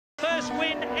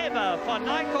win ever for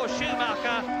Michael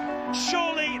Schumacher.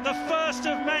 Surely the first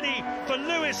of many for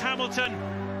Lewis Hamilton.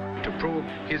 To prove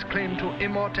his claim to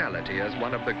immortality as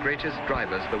one of the greatest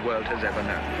drivers the world has ever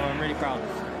known. Oh, I'm really proud.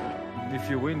 If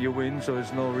you win, you win, so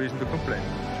there's no reason to complain.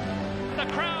 The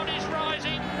crowd is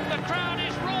rising, the crowd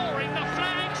is roaring, the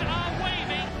flags are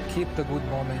waving. Keep the good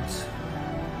moments,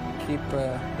 keep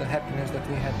the happiness that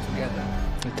we had together.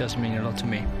 It does mean a lot to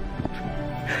me.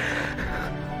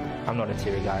 I'm not a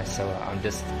teary guy, so I'm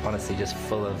just honestly just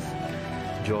full of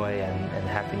joy and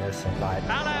happiness and light.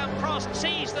 Alain Prost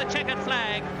sees the checkered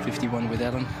flag. 51 with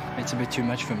Alan, it's a bit too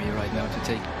much for me right now to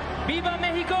take. Viva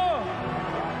Mexico!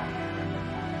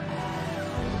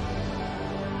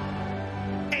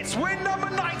 It's win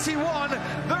number 91.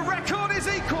 The record is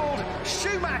equalled.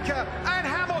 Schumacher and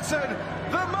Hamilton,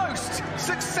 the most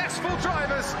successful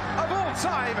drivers of all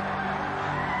time.